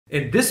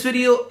In this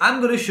video,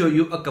 I'm going to show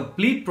you a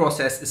complete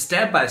process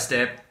step by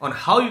step on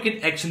how you can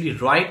actually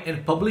write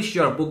and publish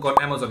your book on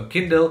Amazon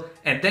Kindle,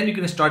 and then you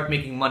can start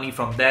making money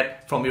from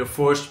that from your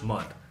first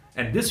month.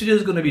 And this video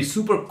is going to be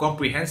super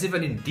comprehensive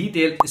and in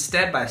detail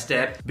step by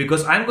step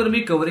because I'm going to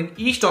be covering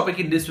each topic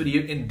in this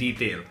video in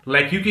detail.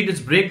 Like you can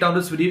just break down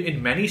this video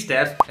in many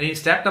steps, and in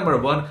step number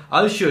 1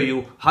 I'll show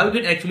you how you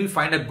can actually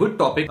find a good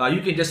topic.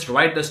 You can just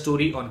write the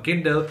story on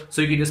Kindle,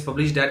 so you can just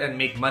publish that and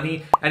make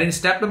money. And in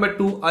step number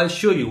 2 I'll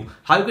show you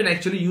how you can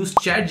actually use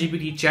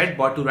ChatGPT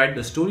chatbot to write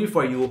the story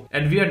for you.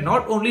 And we are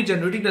not only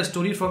generating the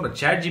story from the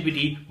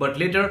ChatGPT, but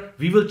later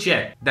we will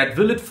check that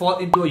will it fall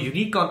into a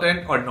unique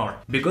content or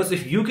not. Because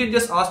if you can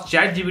just ask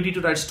ChatGPT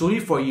to write story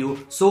for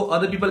you, so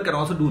other people can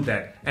also do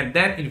that, and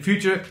then in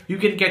future you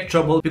can get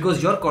trouble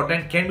because your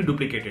content can be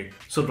duplicated.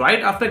 So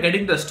right after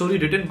getting the story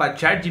written by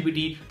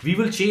ChatGPT, we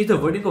will change the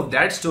wording of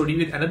that story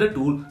with another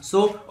tool,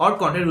 so our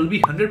content will be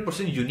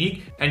 100%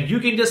 unique and you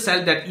can just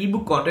sell that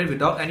ebook content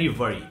without any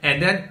worry.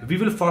 And then we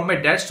will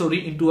format that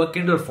story into a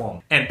Kindle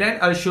form, and then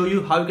I'll show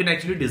you how you can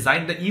actually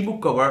design the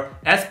ebook cover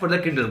as per the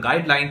Kindle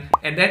guideline.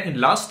 And then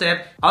in last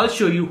step I'll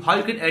show you how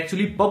you can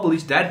actually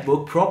publish that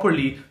book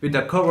properly with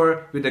the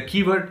cover, with the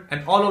keyword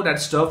and all of that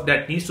stuff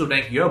that needs to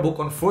rank your book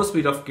on first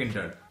page of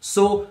Kindle.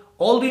 So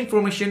all the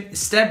information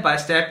step by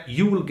step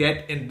you will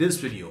get in this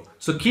video.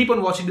 So keep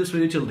on watching this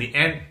video till the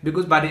end,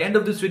 because by the end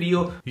of this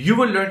video you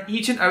will learn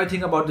each and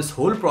everything about this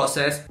whole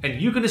process,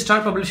 and you can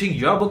start publishing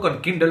your book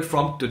on Kindle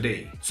from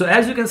today. So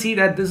as you can see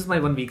that this is my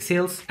 1 week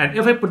sales, and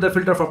if I put the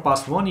filter for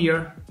past 1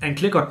 year and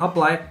click on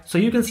apply, so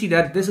you can see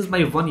that this is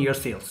my 1 year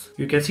sales.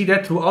 You can see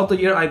that throughout the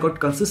year I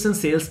got consistent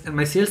sales, and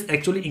my sales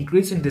actually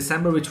increased in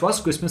December, which was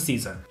Christmas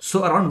season.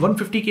 So around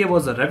 150k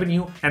was the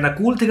revenue, and the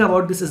cool thing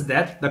about this is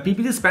that the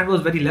PPC spend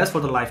was very less for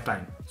the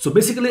lifetime. So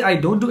basically I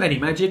don't do any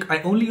magic,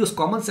 I only use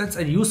common sense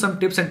and use some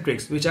tips and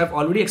tricks which I've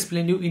already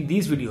explained you in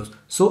these videos.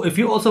 So if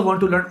you also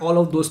want to learn all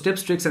of those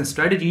tips, tricks and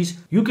strategies,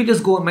 you can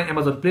just go on my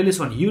Amazon playlist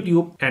on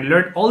YouTube and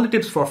learn all the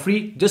tips for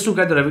free just to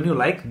get the revenue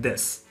like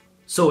this.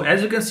 So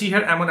as you can see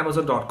here, I'm on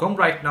Amazon.com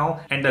right now,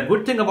 and the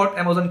good thing about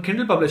Amazon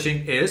Kindle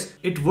publishing is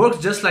it works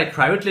just like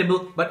private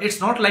label, but it's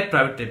not like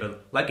private label.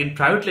 Like in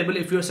private label,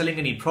 if you're selling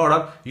any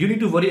product, you need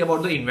to worry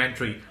about the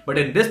inventory. But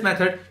in this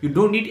method, you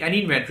don't need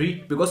any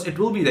inventory because it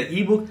will be the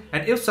ebook,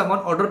 and if someone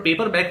order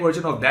paperback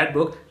version of that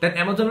book, then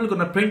Amazon will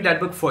gonna print that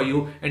book for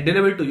you and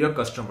deliver it to your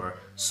customer.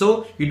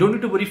 So you don't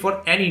need to worry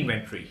for any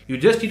inventory. You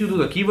just need to do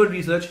the keyword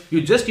research.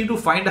 You just need to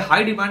find a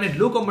high demand and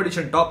low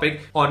competition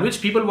topic on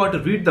which people want to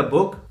read the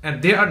book,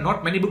 and there are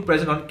not many books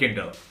present on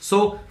Kindle.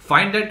 So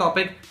find that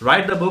topic,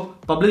 write the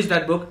book, publish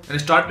that book, and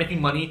start making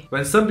money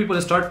when some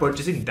people start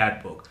purchasing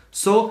that book.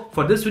 So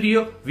for this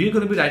video, we're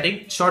going to be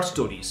writing short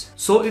stories.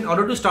 So in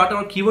order to start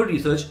our keyword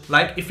research,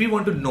 like if we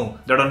want to know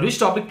that on which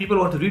topic people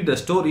want to read the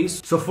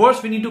stories, so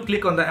first we need to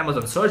click on the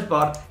Amazon search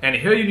bar, and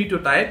here you need to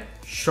type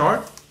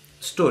short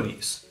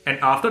stories. And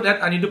after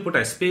that I need to put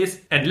a space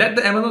and let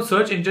the Amazon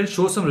search engine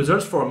show some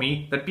results for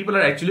me that people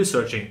are actually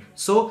searching.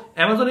 So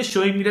Amazon is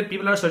showing me that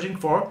people are searching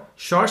for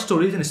short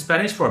stories in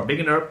Spanish for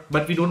beginner,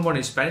 but we don't want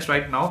in Spanish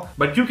right now,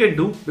 but you can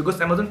do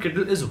because Amazon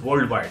Kindle is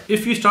worldwide.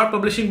 If you start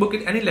publishing book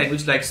in any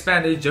language like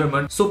Spanish,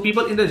 German, so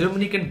people in the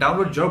Germany can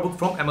download your book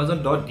from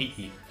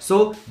Amazon.de.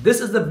 So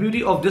this is the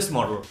beauty of this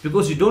model,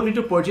 because you don't need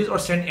to purchase or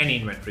send any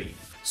inventory.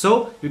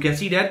 So you can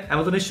see that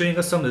Amazon is showing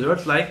us some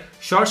results like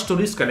short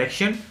stories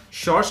collection,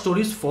 short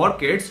stories for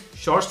kids,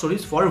 short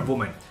stories for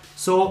women.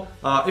 So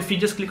if we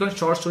just click on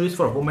short stories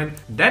for women,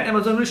 then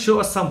Amazon will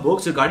show us some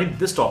books regarding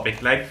this topic,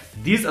 like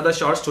these are the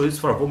short stories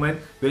for women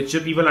which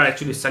people are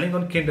actually selling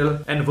on Kindle,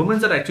 and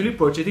women are actually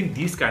purchasing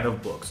these kind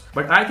of books.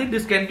 But I think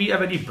this can be a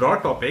very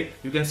broad topic.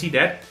 You can see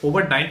that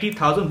over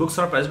 90,000 books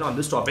are present on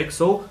this topic,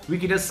 so we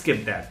can just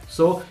skip that.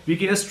 So we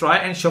can just try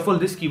and shuffle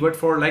this keyword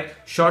for like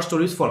short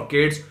stories for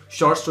kids,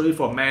 short story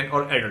for men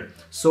or adult.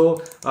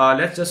 So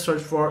let's just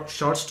search for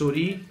short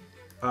story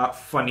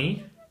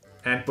funny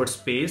and put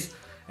space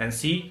and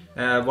see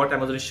what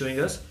Amazon is showing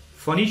us.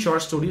 Funny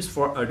short stories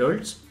for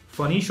adults,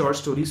 funny short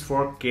stories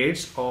for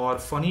kids, or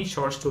funny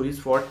short stories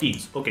for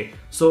teens. Okay,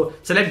 so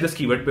select this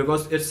keyword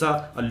because it's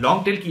a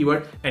long tail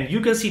keyword, and you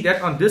can see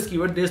that on this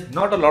keyword there's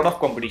not a lot of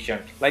competition.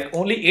 Like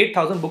only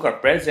 8,000 books are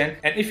present,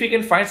 and if you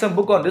can find some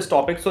book on this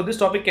topic, so this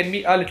topic can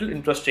be a little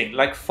interesting,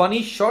 like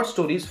funny short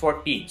stories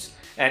for teens.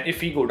 And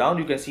if we go down,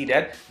 you can see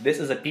that this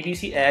is a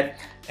PPC ad,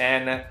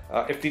 and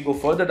if we go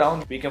further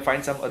down, we can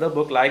find some other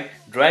book like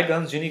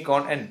Dragons,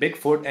 Unicorn and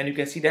Bigfoot, and you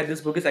can see that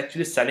this book is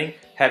actually selling,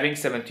 having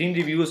 17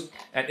 reviews.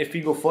 And if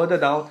we go further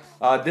down,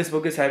 this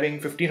book is having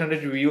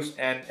 1500 reviews,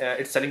 and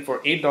it's selling for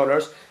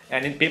 $8,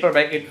 and in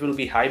paperback it will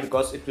be high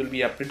because it will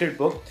be a printed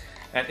book.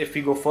 And if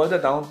we go further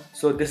down,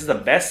 so this is a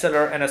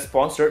bestseller and a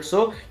sponsored.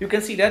 So you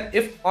can see that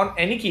if on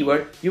any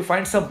keyword you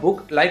find some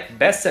book like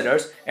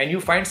bestsellers and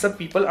you find some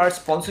people are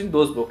sponsoring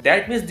those books,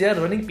 that means they are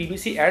running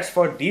PPC ads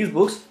for these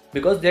books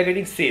because they are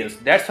getting sales.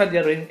 That's why they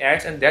are running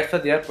ads and that's why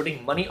they are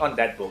putting money on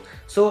that book.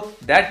 So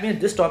that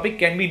means this topic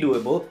can be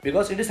doable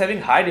because it is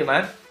having high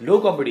demand, low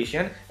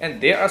competition,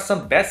 and there are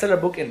some bestseller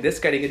book in this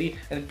category,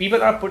 and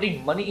people are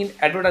putting money in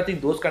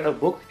advertising those kind of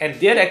books, and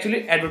they are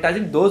actually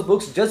advertising those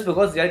books just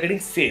because they are getting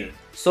sales.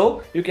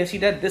 So you can see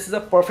that this is a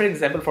perfect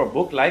example for a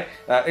book like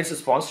it's a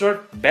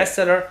sponsored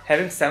bestseller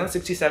having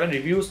 767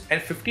 reviews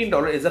and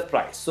 $15 is the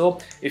price. So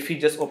if we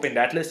just open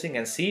that listing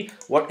and see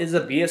what is the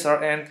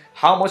BSR and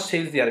how much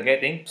sales they are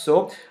getting,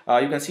 so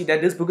you can see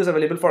that this book is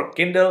available for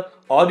Kindle,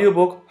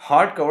 audiobook,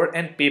 hardcover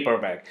and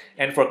paperback.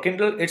 And for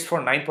Kindle it's for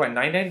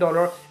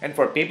 $9.99 and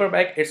for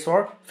paperback it's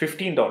for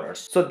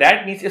 $15. So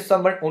that means if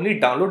someone only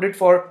downloaded it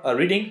for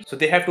reading, so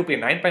they have to pay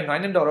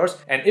 $9.99,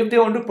 and if they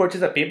want to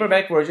purchase a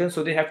paperback version,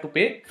 so they have to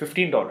pay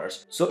 $15.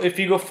 So if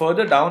we go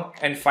further down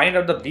and find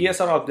out the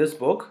BSR of this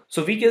book,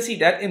 so we can see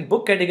that in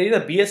book category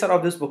the BSR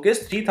of this book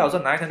is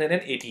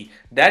 3,980.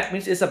 That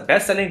means it's a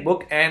best-selling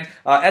book, and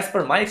as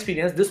per my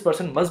experience this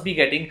person must be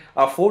getting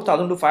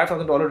 $4,000 to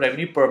 $5,000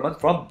 revenue per month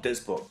from this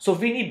book. So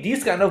we need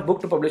these kind of book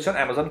to publish on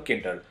Amazon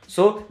Kindle.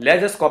 So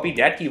let's just copy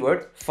that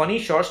keyword, funny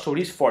short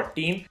stories for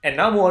teen, and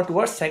now move on to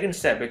our second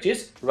step, which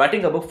is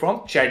writing a book from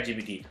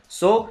ChatGPT.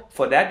 So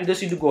for that you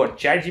just need to go on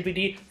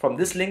ChatGPT from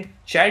this link,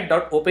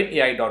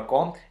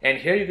 chat.openai.com, and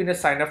here you can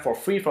just sign up for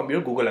free from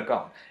your Google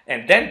account.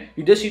 And then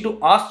you just need to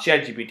ask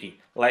ChatGPT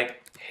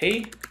like,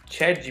 hey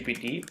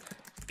ChatGPT,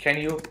 can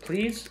you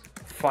please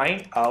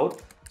find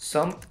out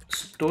some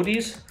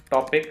stories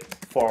topic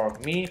for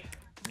me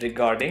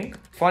regarding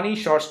funny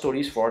short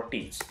stories for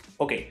teens.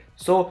 Okay,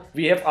 so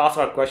we have asked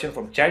our question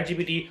from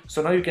ChatGPT.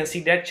 So now you can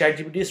see that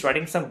ChatGPT is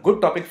writing some good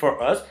topic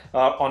for us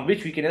on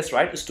which we can just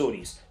write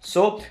stories.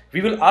 So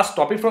we will ask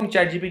topic from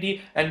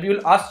ChatGPT and we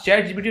will ask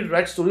ChatGPT to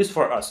write stories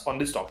for us on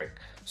this topic.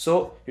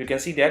 So you can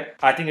see that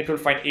I think it will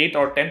find 8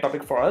 or 10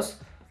 topic for us.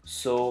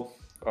 So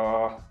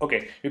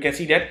okay, you can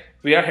see that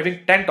we are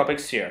having 10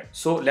 topics here.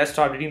 So let's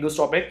start reading those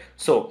topics.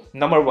 So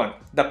number 1,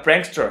 The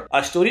Prankster,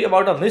 a story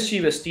about a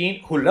mischievous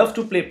teen who loves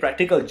to play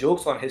practical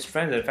jokes on his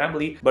friends and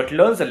family but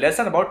learns a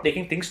lesson about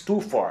taking things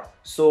too far.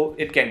 So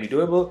it can be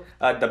doable.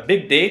 The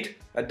Big Date,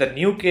 The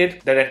New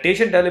Kid, The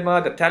Temptation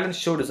Dilemma, The Talent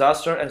Show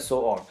Disaster, and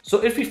so on.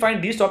 So if we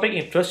find these topics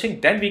interesting,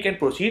 then we can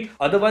proceed.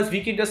 Otherwise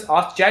we can just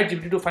ask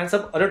ChatGPT to find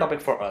some other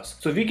topic for us.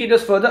 So we can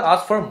just further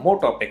ask for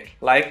more topic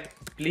like,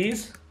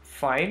 please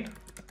find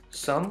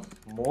some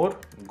more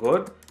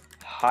good,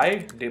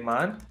 high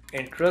demand,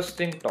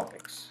 interesting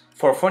topics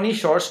for funny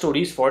short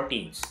stories for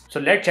teens.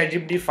 So let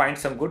ChatGPT find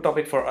some good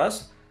topic for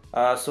us.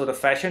 So the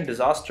fashion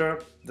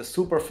disaster, the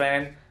super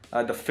fan,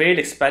 the failed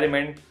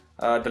experiment,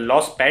 the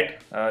lost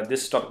pet.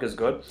 This topic is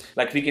good.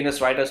 Like we can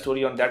just write a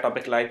story on that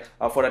topic, like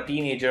for a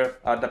teenager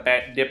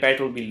their pet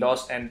will be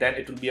lost and then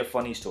it will be a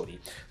funny story.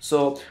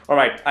 So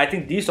alright, I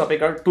think these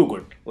topics are too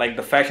good, like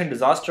the fashion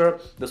disaster,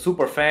 the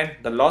super fan,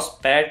 the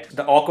lost pet,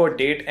 the awkward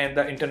date, and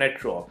the internet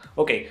troll.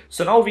 Okay,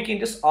 so now we can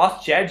just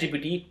ask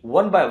ChatGPT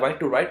one by one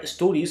to write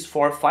stories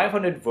for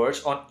 500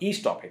 words on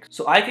each topic.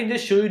 So I can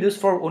just show you this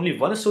for only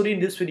one story in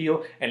this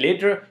video, and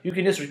later you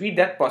can just repeat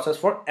that process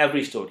for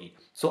every story.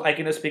 So I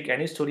can just pick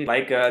any story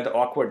like the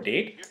awkward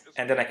date,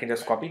 and then I can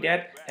just copy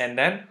that, and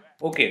then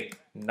okay,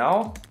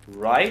 now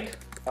write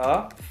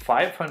a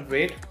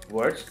 500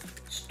 words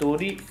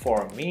story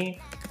for me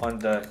on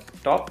the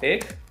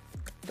topic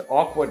the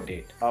awkward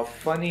date, a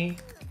funny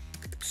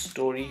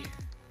story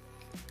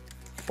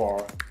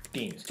for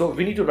teens. So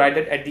we need to write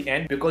that at the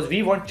end because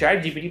we want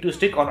ChatGPT to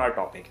stick on our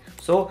topic.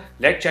 So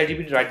let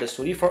ChatGPT write the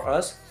story for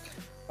us.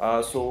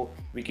 So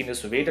we can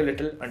just wait a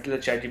little until the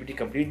ChatGPT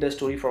complete the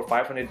story for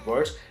 500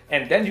 words,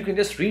 and then you can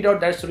just read out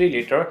that story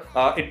later.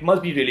 It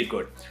must be really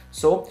good.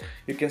 So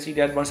you can see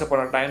that once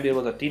upon a time there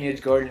was a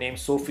teenage girl named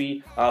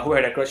Sophie who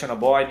had a crush on a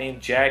boy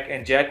named Jack,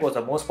 and Jack was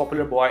the most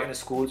popular boy in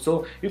school.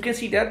 So you can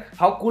see that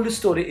how cool this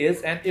story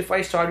is, and if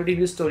I start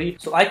reading this story,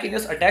 so I can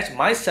just attach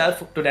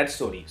myself to that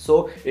story.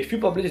 So if you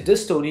publish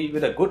this story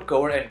with a good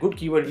cover and good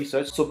keyword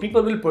research, so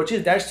people will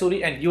purchase that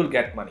story and you will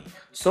get money.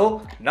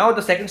 So now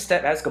the second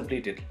step has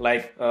completed.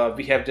 Like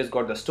we have just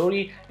got the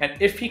story, and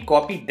if we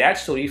copy that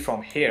story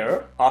from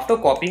here, after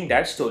copying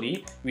that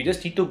story we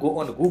just need to go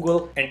on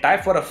Google and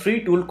type for a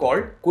free tool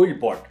called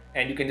Quillbot,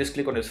 and you can just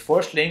click on this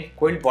first link,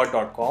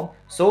 quillbot.com.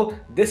 So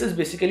this is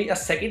basically a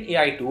second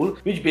AI tool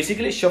which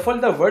basically shuffle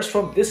the words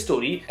from this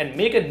story and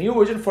make a new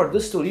version for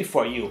this story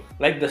for you.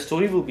 Like the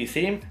story will be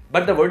same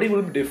but the wording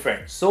will be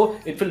different, so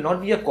it will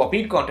not be a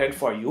copied content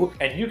for you,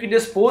 and you can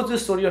just post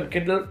this story on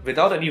Kindle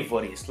without any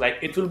worries. Like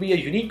it will be a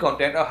unique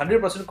content,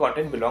 100%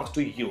 content belongs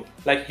to you,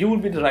 like you will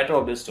be the writer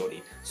of this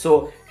story.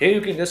 So here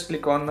you can just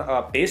click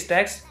on paste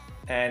text,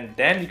 and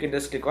then you can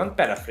just click on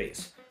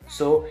paraphrase.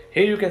 So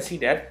here you can see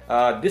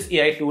that this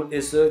AI tool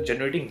is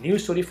generating new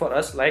story for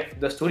us. Like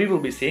the story will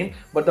be same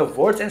but the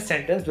words and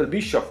sentence will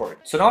be shuffled.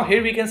 So now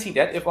here we can see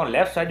that if on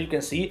left side you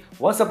can see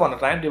once upon a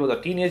time there was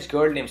a teenage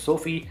girl named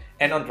Sophie,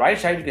 and on the right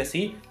side you can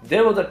see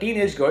there was a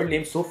teenage girl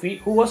named Sophie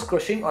who was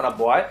crushing on a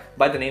boy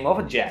by the name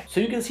of Jack. So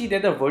you can see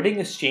that the wording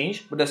is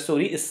changed but the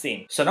story is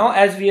same. So now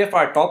as we have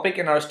our topic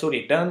and our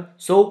story done,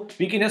 so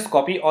we can just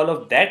copy all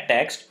of that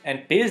text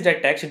and paste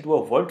that text into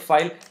a Word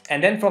file,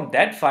 and then from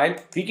that file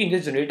we can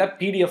just generate a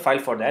PDF file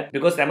for that,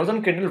 because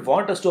Amazon Kindle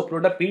want us to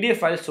upload a PDF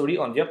file story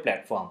on their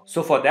platform.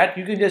 So for that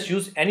you can just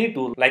use any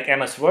tool like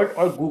MS Word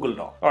or Google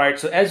Doc. Alright,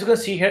 so as you can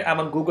see here, I'm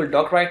on Google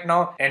Doc right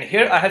now, and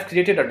here I have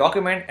created a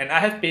document and I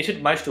have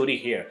pasted my story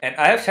here, and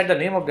I have set the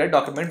name of that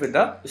document with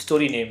the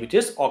story name, which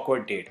is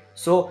awkward date.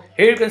 So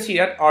here you can see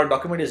that our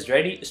document is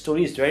ready,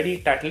 story is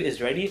ready, title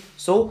is ready.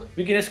 So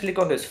we can just click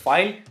on this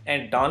file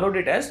and download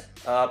it as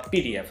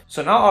PDF.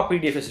 So now our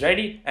PDF is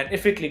ready, and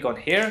if we click on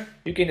here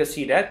you can just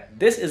see that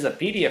this is a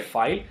PDF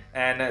file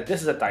and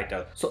this is a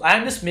title. So I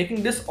am just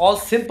making this all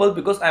simple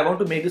because I want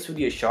to make this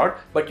video short,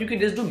 but you can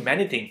just do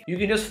many things. You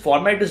can just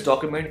format this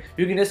document,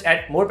 you can just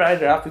add more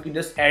paragraph, you can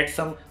just add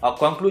some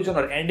conclusion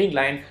or ending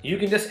line, you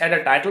can just add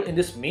a title in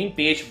this main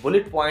page,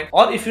 bullet point,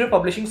 or if you're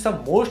publishing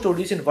some more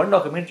stories in one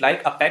document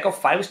like a pack of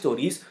 5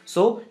 stories,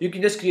 so you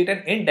can just create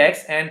an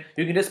index and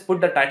you can just put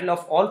the title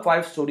of all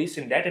 5 stories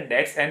in that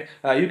index, and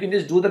you can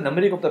just do the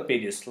numbering of the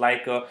pages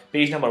like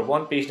page number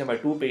 1, page number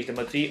 2, page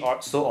number 3,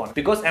 or so on.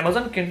 Because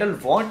Amazon Kindle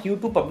want you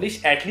to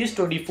publish at least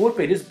 24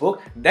 pages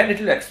book, then it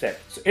will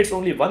accept. So it's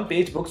only 1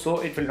 page book, so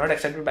it will not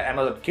accepted by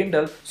Amazon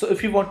Kindle. So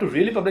if you want to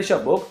really publish a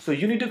book, so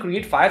you need to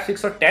create 5,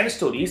 6 or 10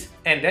 stories,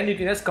 and then you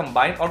can just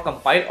combine or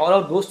compile all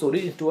of those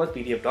stories into a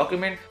PDF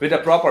document with a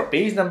proper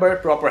page number,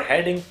 proper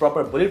heading,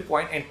 proper bullet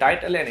point and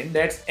title and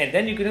index, and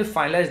then you can just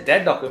finalize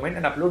that document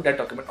and upload that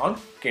document on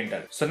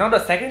Kindle. So now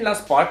the second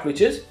last part,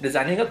 which is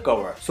designing a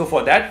cover. So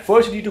for that,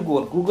 first you need to go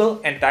on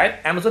Google and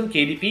type Amazon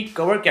KDP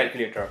cover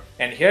calculator,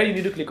 and here you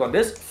need to click on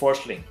this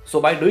first link. So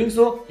by doing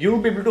so, you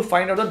will be able to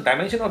find out the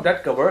dimension of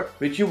that cover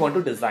which you want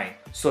to design.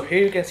 So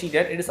here you can see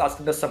that it is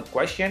asking us some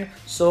question.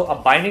 So a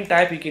binding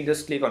type, you can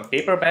just click on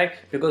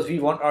paperback because we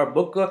want our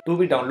book to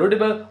be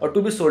downloadable or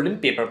to be sold in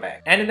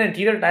paperback. And in the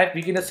interior type,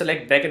 we can just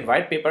select black and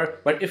white paper.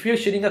 But if you're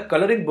sharing a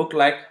coloring book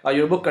like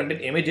your book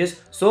contain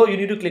images, so you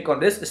need to click on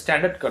this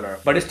standard color.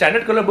 But a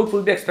standard color book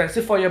will be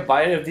expensive for your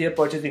buyer if they are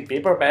purchasing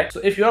paperback. So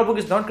if your book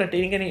is not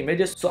containing any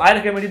images, so I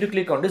recommend you to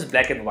click on this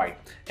black and white.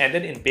 And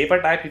then in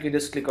paper type, you can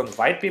just click on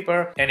white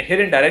paper, and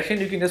here in direction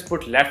you can just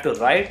put left to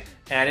right,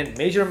 and in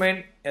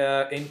measurement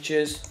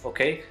inches,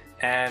 okay,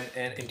 and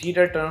in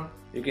interior term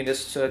you can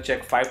just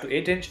check 5 to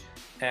 8 inch,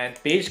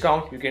 and page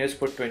count you can just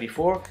put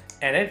 24,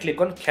 and then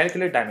click on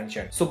calculate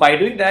dimension. So by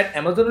doing that,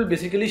 Amazon will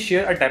basically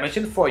share a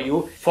dimension for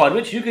you for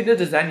which you can just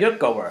design your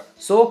cover.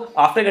 So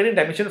after getting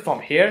dimension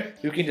from here,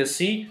 you can just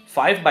see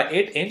 5 by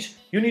 8 inch.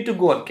 You need to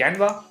go on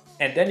Canva,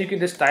 and then you can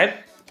just type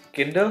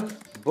Kindle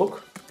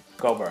book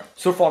cover.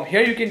 So from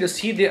here you can just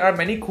see there are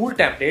many cool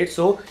templates,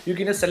 so you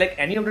can just select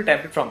any of the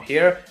template from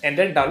here and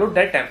then download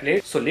that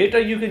template. So later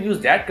you can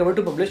use that cover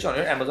to publish on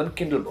your Amazon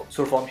Kindle book.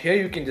 So from here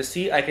you can just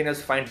see I can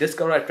just find this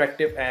cover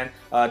attractive, and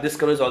this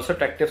cover is also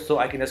attractive, so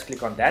I can just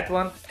click on that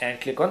one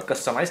and click on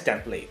customize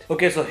template.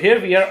 Okay, so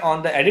here we are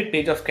on the edit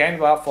page of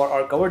Canva for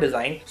our cover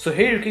design. So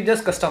here you can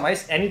just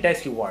customize any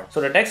text you want. So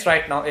the text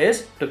right now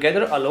is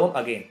together alone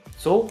again.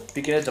 So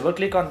we can just double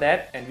click on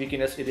that and we can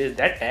just erase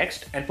that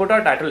text and put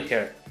our title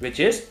here, which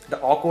is the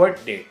awkward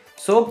date.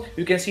 So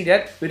you can see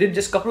that within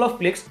just couple of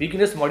clicks, we can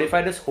just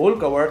modify this whole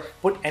cover,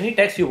 put any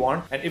text you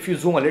want, and if you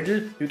zoom a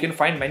little, you can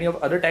find many of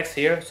other texts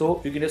here.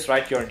 So you can just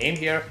write your name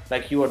here,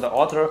 like you are the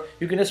author.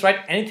 You can just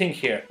write anything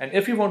here, and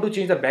if you want to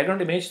change the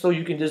background image, so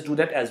you can just do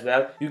that as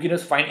well. You can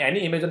just find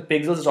any image on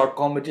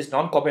pixels.com which is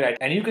non-copyright,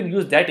 and you can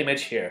use that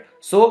image here.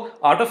 So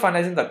after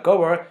finalizing the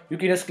cover, you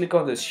can just click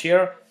on this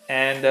share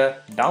and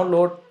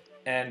download,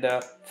 and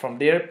from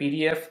there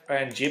PDF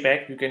and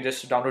JPEG, you can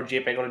just download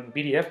JPEG or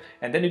PDF,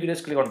 and then you can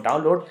just click on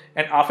download,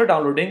 and after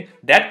downloading,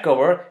 that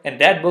cover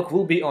and that book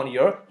will be on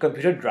your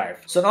computer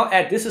drive. So now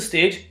at this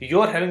stage,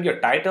 you are having your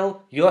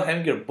title, you are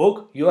having your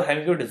book, you are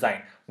having your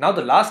design. Now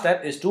the last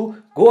step is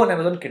to go on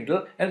Amazon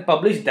Kindle and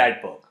publish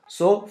that book.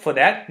 So for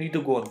that, you need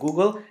to go on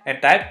Google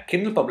and type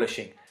Kindle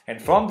publishing.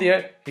 And from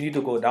there, you need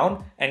to go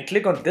down and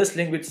click on this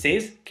link which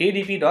says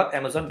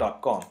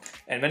kdp.amazon.com.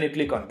 And when you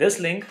click on this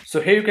link, so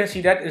here you can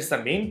see that it's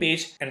the main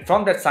page, and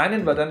from that sign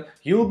in button,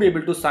 you will be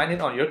able to sign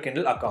in on your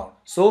Kindle account.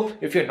 So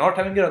if you're not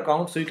having your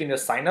account, so you can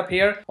just sign up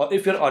here, or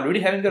if you're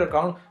already having your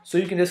account, so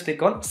you can just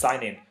click on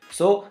sign in.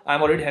 So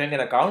I'm already having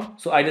an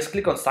account, so I just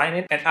click on sign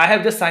in, and I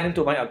have just signed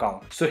into my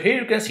account. So here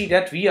you can see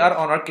that we are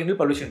on our Kindle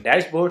publishing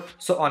dashboard.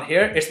 So on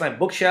here, it's my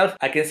bookshelf.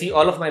 I can see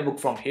all of my book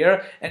from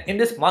here, and in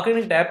this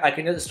marketing tab, I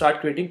can just start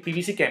creating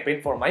PPC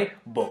campaign for my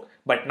book.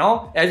 But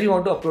now, as we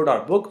want to upload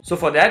our book, so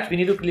for that, we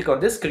need to click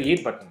on this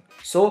create button.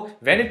 So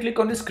when you click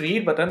on this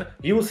create button,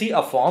 you will see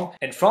a form,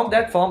 and from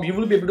that form you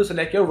will be able to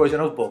select your version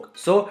of book.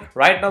 So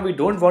right now we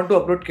don't want to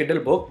upload Kindle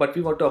book, but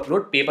we want to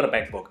upload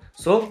paperback book.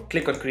 So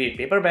click on create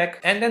paperback,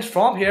 and then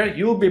from here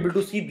you will be able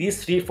to see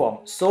these 3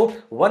 forms. So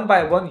one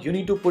by one you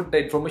need to put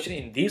the information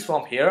in these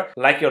form here,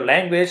 like your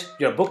language,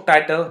 your book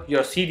title,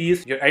 your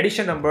CDs, your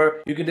edition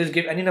number. You can just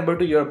give any number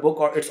to your book,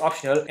 or it's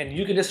optional, and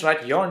you can just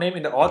write your name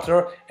in the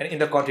author, and in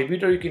the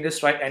contributor you can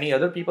just write any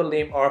other people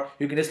name, or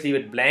you can just leave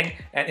it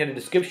blank, and in the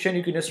description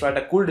you can just write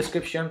a cool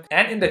description,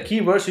 and in the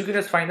keywords you can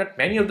just find out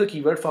many of the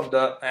keywords from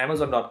the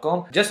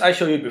Amazon.com just I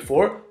showed you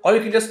before, or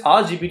you can just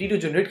ask GPT to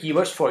generate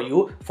keywords for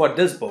you for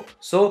this book.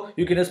 So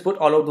you can just put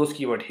all of those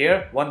keywords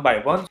here one by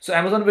one, so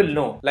Amazon will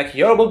know like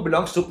your book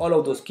belongs to all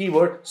of those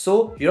keywords,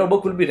 so your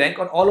book will be ranked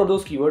on all of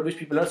those keywords which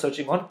people are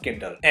searching on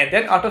Kindle. And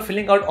then after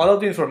filling out all of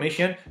the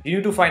information, you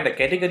need to find the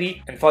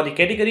category, and for the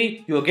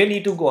category you again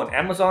need to go on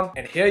Amazon,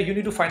 and here you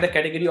need to find the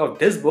category of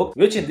this book,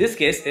 which in this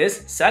case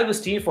is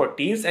self-esteem for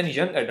teens and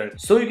young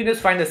adults. So you can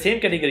just find the same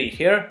category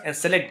here and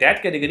select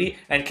that category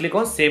and click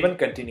on save and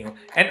continue.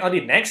 And on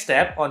the next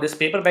step on this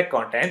paperback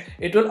content,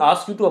 it will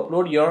ask you to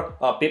upload your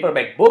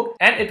paperback book,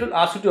 and it will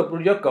ask you to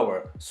upload your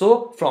cover.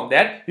 So from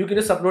that you can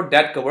just upload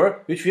that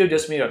cover which we have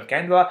just made on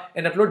Canva,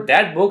 and upload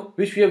that book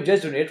which we have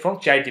just generated from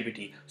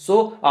ChatGPT.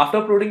 So after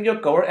uploading your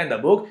cover and the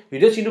book, you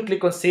just need to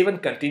click on save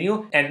and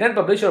continue, and then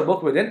publish your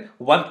book within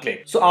one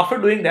click. So after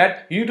doing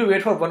that, you need to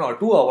wait for 1 or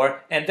 2 hours,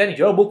 and then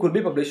your book will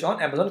be published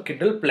on Amazon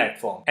Kindle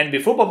platform. And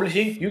before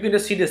publishing, you can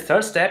just see this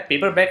third step,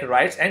 paperback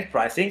rights and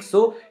pricing.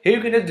 So here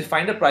you can just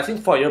define the pricing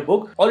for your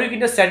book, or you can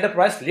just set the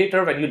price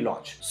later when you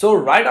launch. So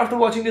right after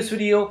watching this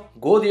video,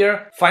 go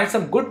there, find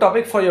some good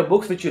topic for your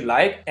books which you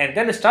like, and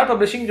then start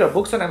publishing your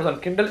books on Amazon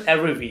Kindle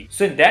every week.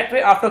 So in that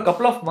way, after a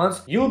couple of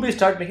months, you will be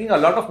start making a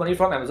lot of money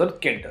from Amazon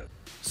Kindle.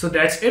 So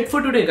that's it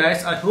for today,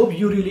 guys. I hope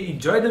you really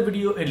enjoyed the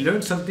video and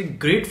learned something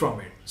great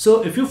from it.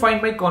 So if you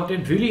find my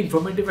content really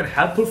informative and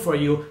helpful for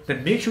you,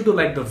 then make sure to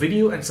like the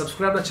video and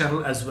subscribe the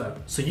channel as well,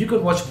 so you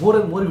can watch more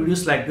and more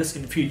videos like this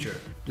in future.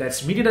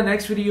 Let's meet in the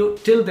next video.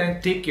 Till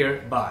then, take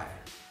care. Bye.